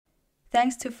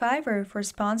Thanks to Fiverr for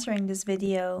sponsoring this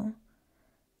video.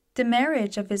 The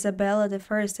marriage of Isabella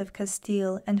I of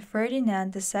Castile and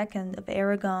Ferdinand II of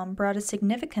Aragon brought a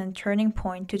significant turning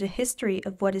point to the history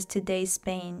of what is today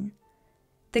Spain.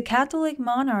 The Catholic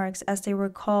monarchs, as they were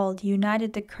called,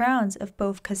 united the crowns of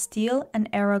both Castile and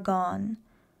Aragon.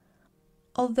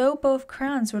 Although both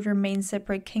crowns would remain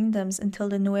separate kingdoms until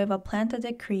the Nueva Planta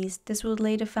decrees, this would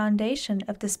lay the foundation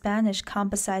of the Spanish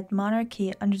composite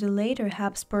monarchy under the later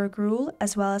Habsburg rule,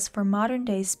 as well as for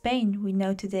modern-day Spain we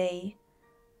know today.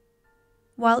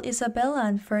 While Isabella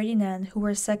and Ferdinand, who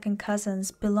were second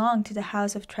cousins, belonged to the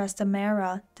House of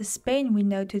Trastamara, the Spain we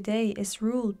know today is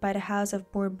ruled by the House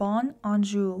of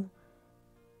Bourbon-Anjou.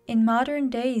 In modern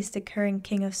days, the current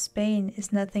King of Spain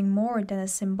is nothing more than a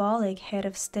symbolic head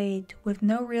of state with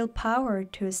no real power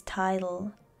to his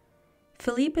title.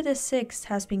 Felipe VI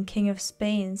has been King of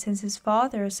Spain since his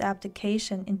father's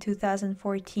abdication in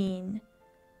 2014.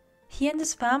 He and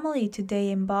his family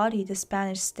today embody the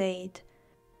Spanish state,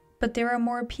 but there are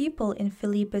more people in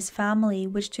Felipe's family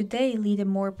which today lead a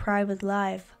more private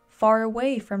life, far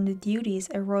away from the duties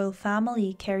a royal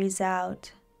family carries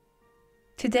out.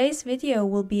 Today's video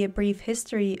will be a brief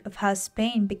history of how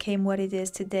Spain became what it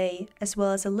is today, as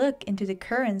well as a look into the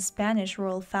current Spanish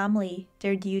royal family,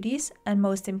 their duties, and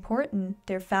most important,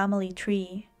 their family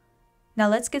tree. Now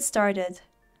let's get started.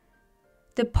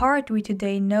 The part we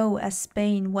today know as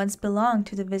Spain once belonged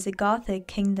to the Visigothic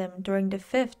kingdom during the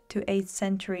 5th to 8th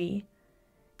century.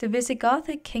 The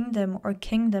Visigothic kingdom, or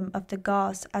Kingdom of the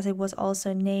Goths as it was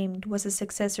also named, was a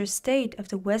successor state of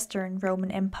the Western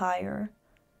Roman Empire.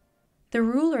 The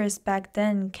rulers back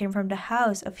then came from the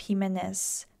House of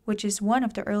Jimenez, which is one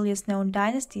of the earliest known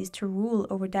dynasties to rule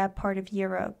over that part of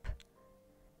Europe.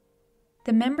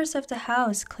 The members of the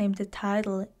house claimed the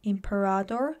title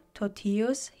Imperador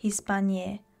Totius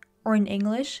Hispaniae, or in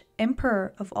English,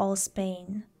 Emperor of all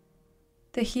Spain.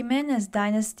 The Jimenez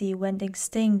dynasty went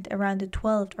extinct around the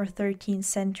 12th or 13th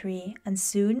century, and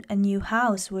soon a new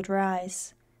house would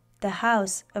rise, the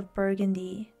House of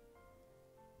Burgundy.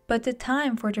 But the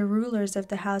time for the rulers of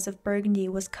the House of Burgundy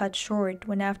was cut short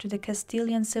when after the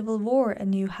Castilian Civil War a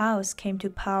new house came to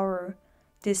power.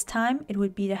 This time it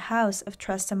would be the House of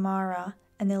Trastamara,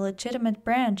 an illegitimate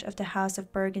branch of the House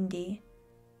of Burgundy.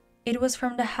 It was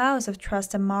from the House of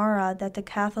Trastamara that the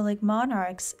Catholic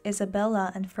monarchs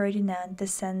Isabella and Ferdinand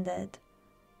descended.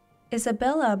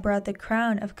 Isabella brought the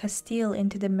crown of Castile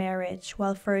into the marriage,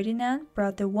 while Ferdinand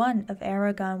brought the one of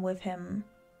Aragon with him.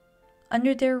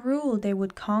 Under their rule they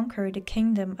would conquer the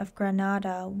Kingdom of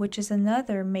Granada, which is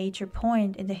another major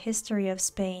point in the history of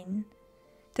Spain.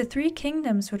 The three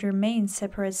kingdoms would remain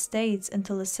separate states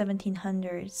until the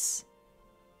 1700s.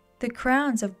 The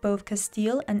crowns of both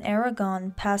Castile and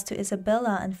Aragon passed to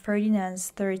Isabella and Ferdinand's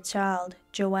third child,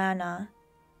 Joanna.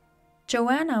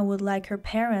 Joanna would, like her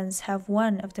parents, have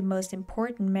one of the most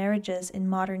important marriages in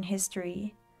modern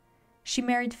history. She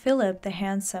married Philip the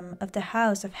Handsome of the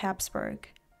House of Habsburg.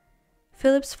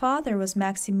 Philip's father was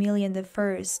Maximilian I,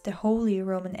 the Holy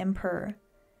Roman Emperor.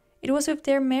 It was with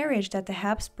their marriage that the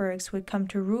Habsburgs would come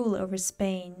to rule over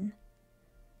Spain.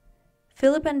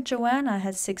 Philip and Joanna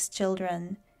had 6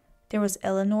 children. There was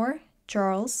Eleanor,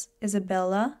 Charles,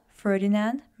 Isabella,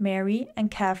 Ferdinand, Mary,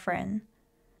 and Catherine.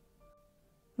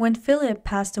 When Philip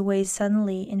passed away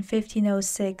suddenly in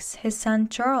 1506, his son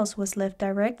Charles was left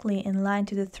directly in line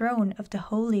to the throne of the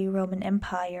Holy Roman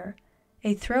Empire,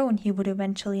 a throne he would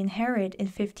eventually inherit in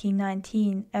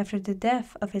 1519 after the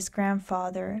death of his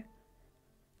grandfather.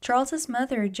 Charles's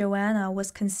mother, Joanna, was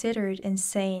considered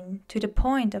insane, to the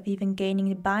point of even gaining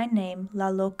the byname La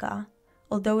Loca,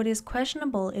 although it is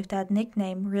questionable if that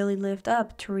nickname really lived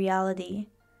up to reality.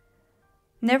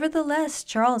 Nevertheless,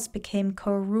 Charles became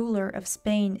co-ruler of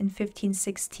Spain in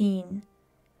 1516.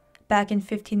 Back in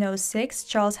 1506,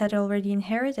 Charles had already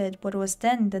inherited what was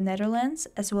then the Netherlands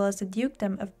as well as the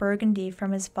Dukedom of Burgundy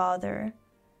from his father.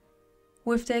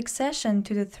 With the accession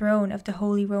to the throne of the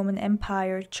Holy Roman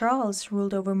Empire, Charles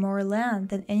ruled over more land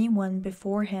than anyone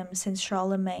before him since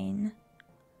Charlemagne.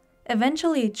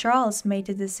 Eventually, Charles made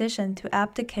the decision to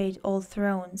abdicate all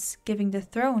thrones, giving the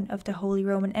throne of the Holy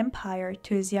Roman Empire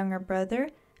to his younger brother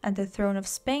and the throne of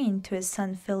Spain to his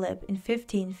son Philip in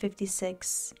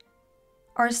 1556.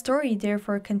 Our story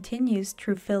therefore continues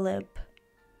through Philip.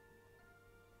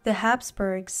 The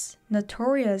Habsburgs,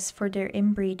 notorious for their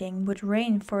inbreeding, would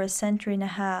reign for a century and a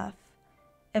half.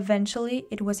 Eventually,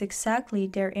 it was exactly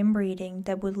their inbreeding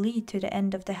that would lead to the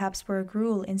end of the Habsburg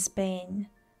rule in Spain.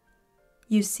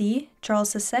 You see,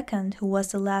 Charles II, who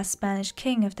was the last Spanish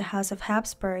king of the House of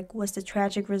Habsburg, was the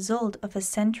tragic result of a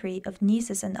century of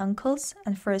nieces and uncles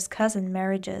and first cousin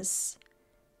marriages.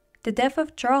 The death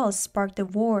of Charles sparked the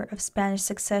War of Spanish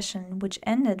Succession, which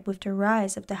ended with the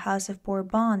rise of the House of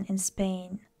Bourbon in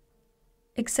Spain.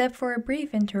 Except for a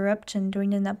brief interruption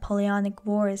during the Napoleonic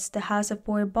Wars, the House of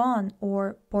Bourbon,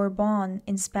 or Bourbon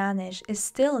in Spanish, is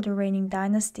still the reigning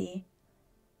dynasty.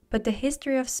 But the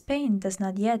history of Spain does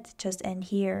not yet just end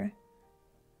here.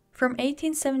 From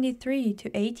 1873 to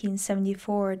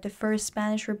 1874, the First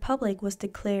Spanish Republic was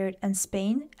declared, and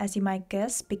Spain, as you might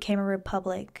guess, became a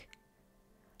republic.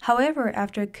 However,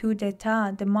 after a coup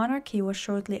d'etat, the monarchy was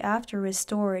shortly after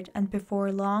restored, and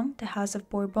before long, the House of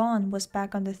Bourbon was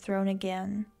back on the throne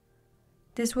again.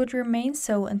 This would remain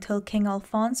so until King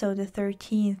Alfonso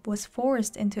XIII was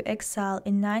forced into exile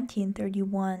in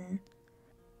 1931.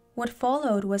 What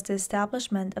followed was the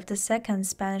establishment of the Second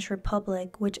Spanish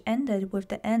Republic, which ended with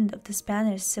the end of the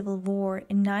Spanish Civil War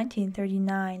in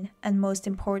 1939, and most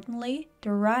importantly,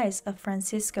 the rise of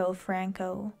Francisco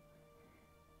Franco.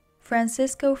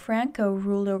 Francisco Franco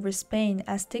ruled over Spain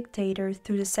as dictator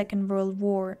through the Second World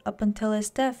War up until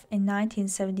his death in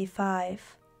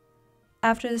 1975.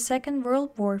 After the Second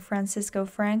World War, Francisco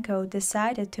Franco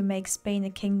decided to make Spain a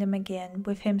kingdom again,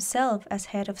 with himself as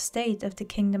head of state of the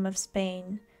Kingdom of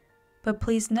Spain. But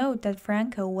please note that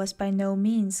Franco was by no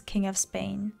means King of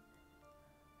Spain.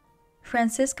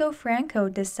 Francisco Franco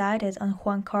decided on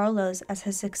Juan Carlos as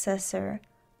his successor.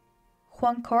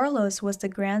 Juan Carlos was the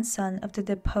grandson of the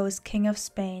deposed King of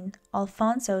Spain,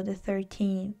 Alfonso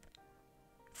XIII.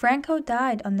 Franco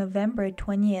died on November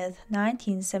 20,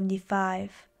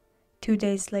 1975. 2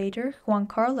 days later, Juan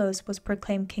Carlos was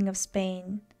proclaimed King of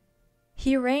Spain.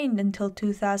 He reigned until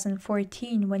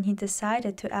 2014 when he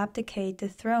decided to abdicate the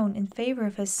throne in favor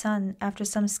of his son after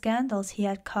some scandals he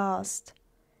had caused.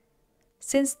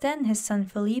 Since then, his son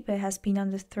Felipe has been on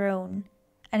the throne,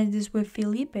 and it is with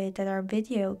Felipe that our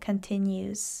video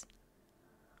continues.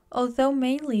 Although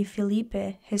mainly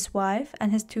Felipe, his wife,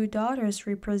 and his 2 daughters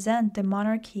represent the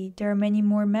monarchy, there are many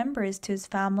more members to his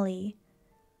family.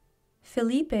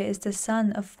 Felipe is the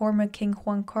son of former King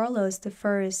Juan Carlos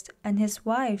I and his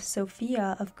wife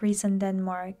Sofia of Greece and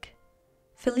Denmark.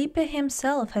 Felipe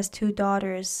himself has 2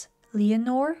 daughters,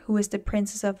 Leonor, who is the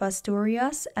Princess of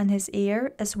Asturias and his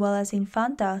heir, as well as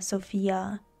Infanta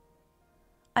Sofia.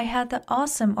 I had the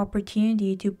awesome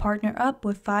opportunity to partner up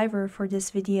with Fiverr for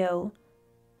this video.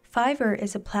 Fiverr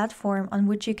is a platform on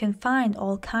which you can find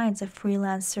all kinds of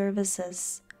freelance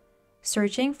services.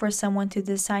 Searching for someone to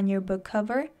design your book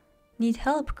cover? Need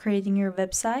help creating your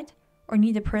website? Or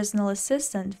need a personal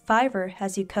assistant? Fiverr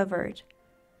has you covered.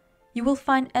 You will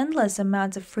find endless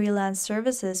amounts of freelance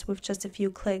services with just a few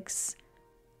clicks.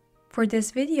 For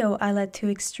this video, I let 2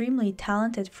 extremely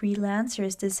talented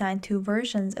freelancers design 2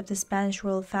 versions of the Spanish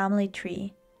royal family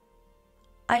tree.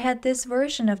 I had this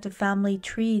version of the family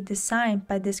tree designed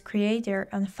by this creator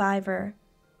on Fiverr.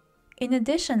 In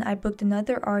addition, I booked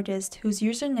another artist whose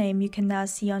username you can now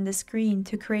see on the screen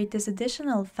to create this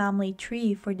additional family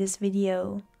tree for this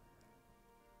video.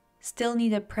 Still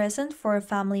need a present for a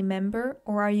family member,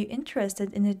 or are you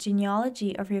interested in the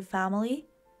genealogy of your family?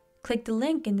 Click the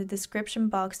link in the description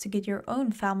box to get your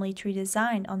own family tree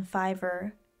design on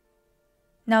Fiverr.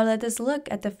 Now let us look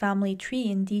at the family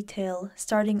tree in detail,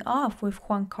 starting off with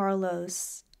Juan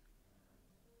Carlos.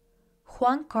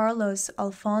 Juan Carlos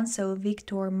Alfonso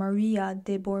Victor Maria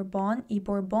de Borbón y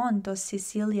Borbón dos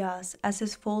Sicilias, as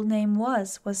his full name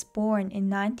was born in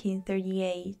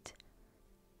 1938.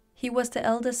 He was the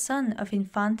eldest son of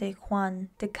Infante Juan,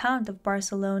 the Count of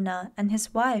Barcelona, and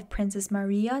his wife Princess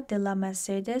Maria de la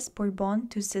Mercedes Bourbon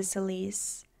dos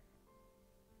Sicilies.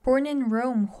 Born in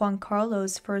Rome, Juan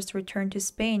Carlos first returned to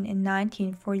Spain in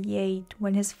 1948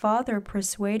 when his father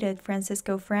persuaded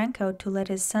Francisco Franco to let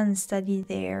his son study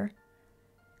there.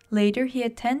 Later, he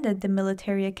attended the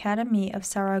military academy of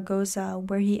Zaragoza,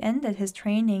 where he ended his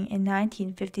training in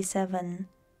 1957.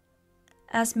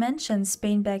 As mentioned,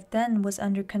 Spain back then was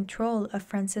under control of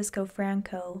Francisco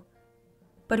Franco.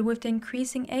 But with the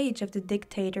increasing age of the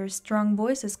dictator, strong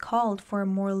voices called for a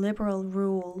more liberal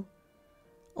rule.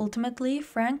 Ultimately,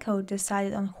 Franco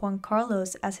decided on Juan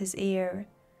Carlos as his heir.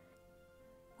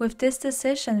 With this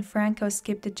decision, Franco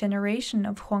skipped a generation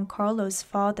of Juan Carlos'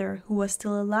 father, who was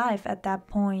still alive at that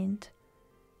point.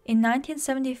 In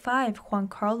 1975, Juan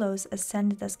Carlos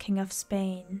ascended as King of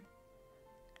Spain.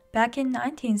 Back in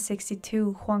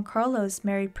 1962, Juan Carlos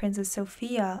married Princess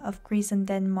Sofia of Greece and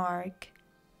Denmark.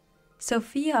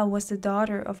 Sofia was the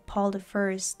daughter of Paul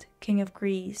I, King of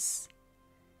Greece.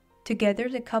 Together,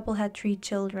 the couple had 3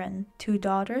 children, 2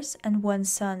 daughters and 1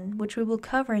 son, which we will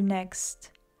cover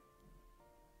next.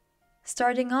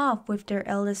 Starting off with their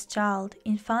eldest child,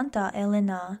 Infanta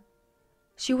Elena.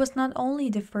 She was not only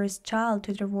the first child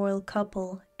to the royal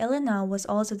couple, Elena was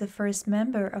also the first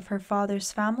member of her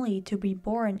father's family to be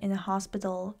born in a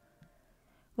hospital.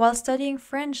 While studying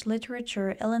French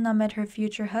literature, Elena met her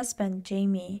future husband,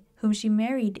 Jamie, whom she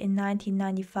married in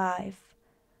 1995.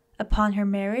 Upon her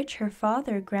marriage, her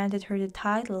father granted her the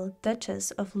title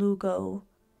Duchess of Lugo.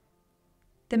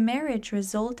 The marriage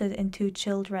resulted in 2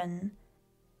 children.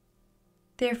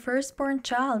 Their firstborn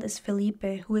child is Felipe,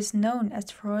 who is known as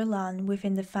Fräulein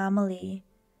within the family.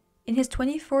 In his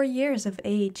 24 years of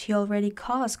age, he already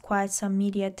caused quite some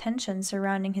media attention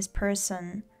surrounding his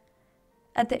person.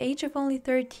 At the age of only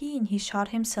 13, he shot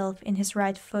himself in his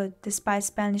right foot despite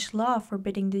Spanish law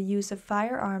forbidding the use of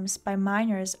firearms by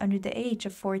minors under the age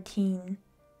of 14.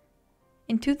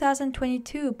 In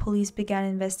 2022, police began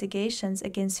investigations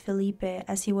against Felipe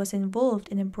as he was involved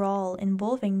in a brawl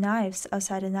involving knives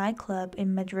outside a nightclub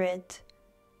in Madrid.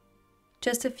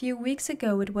 Just a few weeks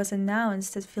ago, it was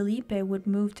announced that Felipe would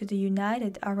move to the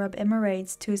United Arab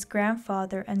Emirates to his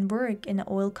grandfather and work in an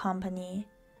oil company.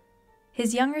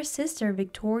 His younger sister,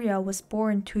 Victoria, was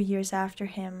born 2 years after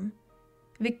him.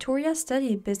 Victoria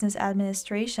studied business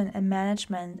administration and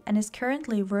management and is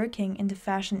currently working in the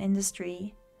fashion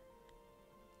industry.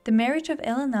 The marriage of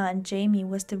Elena and Jamie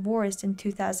was divorced in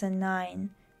 2009.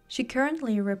 She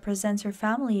currently represents her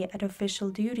family at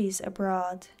official duties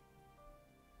abroad.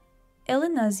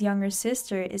 Elena's younger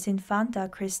sister is Infanta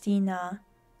Cristina.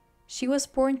 She was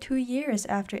born 2 years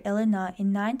after Elena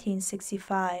in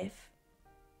 1965.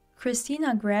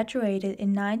 Cristina graduated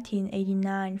in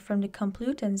 1989 from the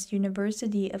Complutense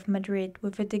University of Madrid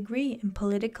with a degree in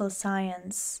political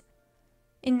science.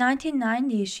 In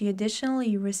 1990, she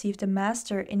additionally received a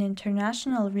Master in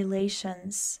International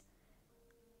Relations.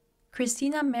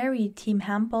 Cristina married team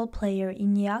handball player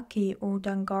Iñaki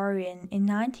Urdangarin in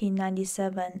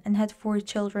 1997 and had 4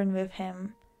 children with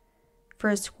him.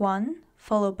 First Juan,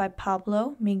 followed by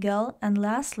Pablo, Miguel, and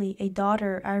lastly a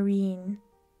daughter, Irene.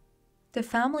 The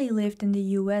family lived in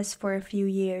the US for a few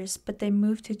years, but they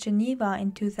moved to Geneva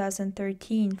in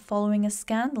 2013 following a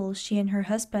scandal she and her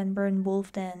husband were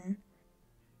involved in.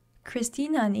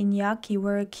 Cristina and Iñaki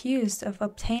were accused of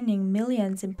obtaining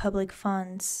millions in public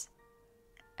funds.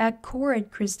 At court,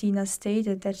 Cristina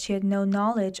stated that she had no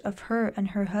knowledge of her and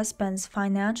her husband's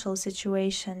financial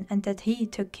situation and that he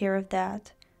took care of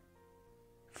that.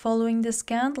 Following the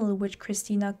scandal which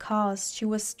Cristina caused, she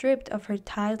was stripped of her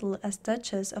title as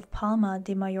Duchess of Palma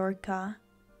de Mallorca.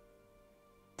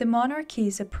 The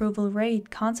monarchy's approval rate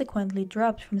consequently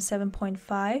dropped from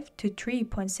 7.5 to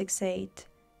 3.68.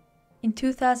 In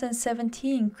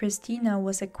 2017, Cristina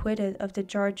was acquitted of the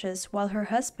charges while her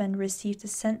husband received a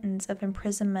sentence of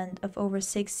imprisonment of over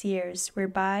 6 years,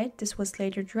 whereby this was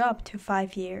later dropped to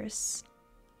 5 years.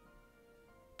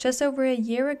 Just over a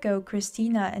year ago,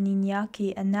 Cristina and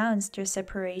Iñaki announced their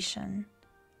separation.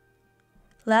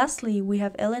 Lastly, we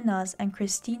have Elena's and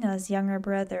Cristina's younger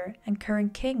brother and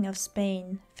current king of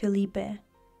Spain, Felipe.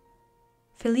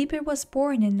 Felipe was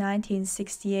born in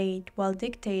 1968 while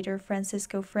dictator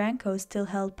Francisco Franco still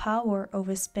held power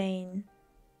over Spain.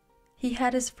 He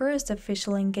had his first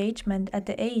official engagement at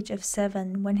the age of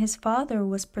 7 when his father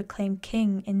was proclaimed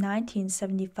king in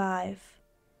 1975.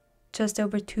 Just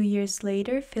over 2 years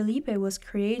later, Felipe was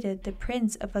created the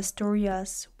Prince of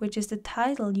Asturias, which is the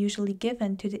title usually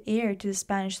given to the heir to the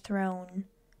Spanish throne.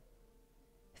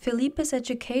 Felipe's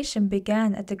education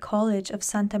began at the College of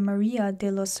Santa Maria de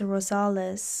los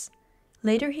Rosales.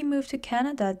 Later he moved to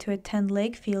Canada to attend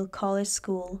Lakefield College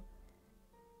School.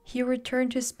 He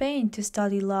returned to Spain to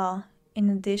study law. In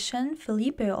addition,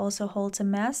 Felipe also holds a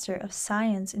Master of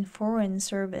Science in Foreign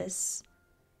Service.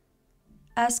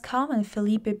 As common,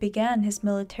 Felipe began his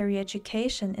military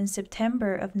education in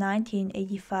September of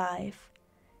 1985.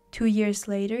 2 years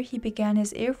later, he began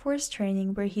his Air Force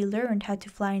training where he learned how to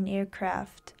fly an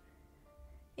aircraft.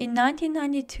 In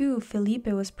 1992, Felipe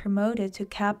was promoted to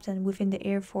captain within the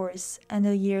Air Force and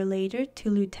a year later to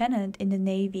lieutenant in the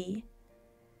Navy.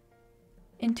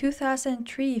 In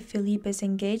 2003, Felipe's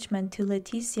engagement to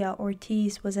Leticia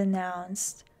Ortiz was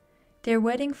announced. Their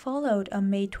wedding followed on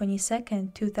May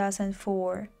 22,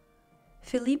 2004.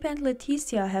 Felipe and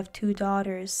Leticia have 2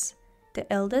 daughters.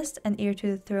 The eldest and heir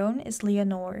to the throne is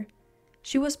Leonor.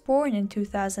 She was born in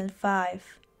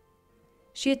 2005.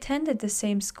 She attended the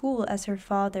same school as her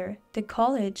father, the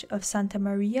College of Santa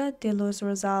Maria de los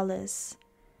Rosales.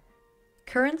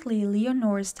 Currently,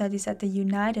 Leonor studies at the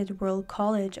United World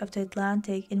College of the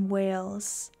Atlantic in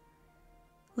Wales.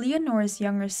 Leonor's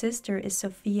younger sister is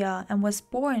Sophia and was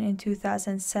born in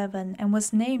 2007 and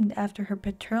was named after her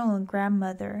paternal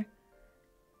grandmother.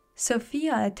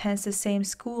 Sophia attends the same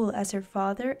school as her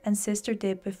father and sister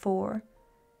did before.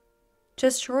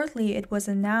 Just shortly, it was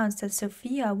announced that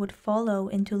Sophia would follow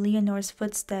into Leonor's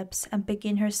footsteps and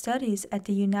begin her studies at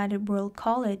the United World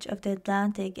College of the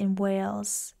Atlantic in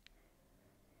Wales.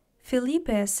 Felipe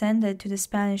ascended to the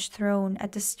Spanish throne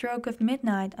at the stroke of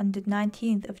midnight on the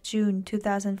 19th of June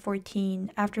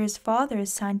 2014 after his father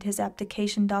signed his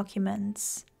abdication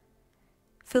documents.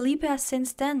 Felipe has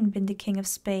since then been the King of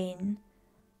Spain.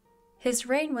 His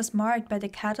reign was marked by the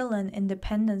Catalan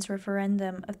independence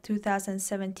referendum of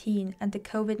 2017 and the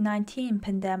COVID-19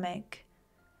 pandemic.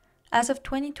 As of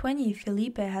 2020,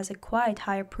 Felipe has a quite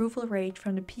high approval rate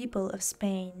from the people of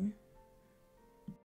Spain.